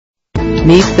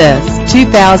Meet this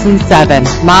 2007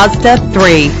 Mazda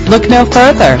 3. Look no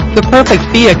further. The perfect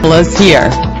vehicle is here.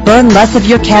 Burn less of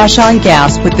your cash on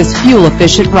gas with this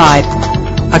fuel-efficient ride.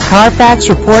 A Carfax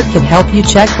report can help you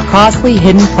check for costly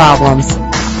hidden problems.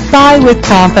 Buy with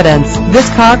confidence. This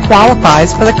car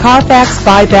qualifies for the Carfax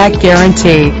buyback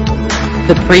guarantee.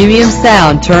 The premium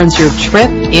sound turns your trip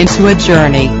into a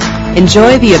journey.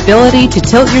 Enjoy the ability to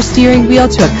tilt your steering wheel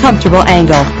to a comfortable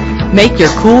angle. Make your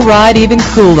cool ride even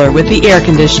cooler with the air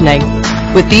conditioning.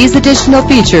 With these additional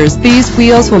features, these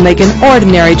wheels will make an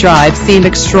ordinary drive seem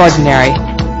extraordinary.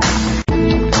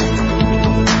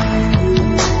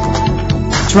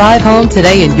 Drive home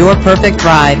today in your perfect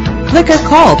ride. Click or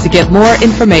call to get more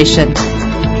information.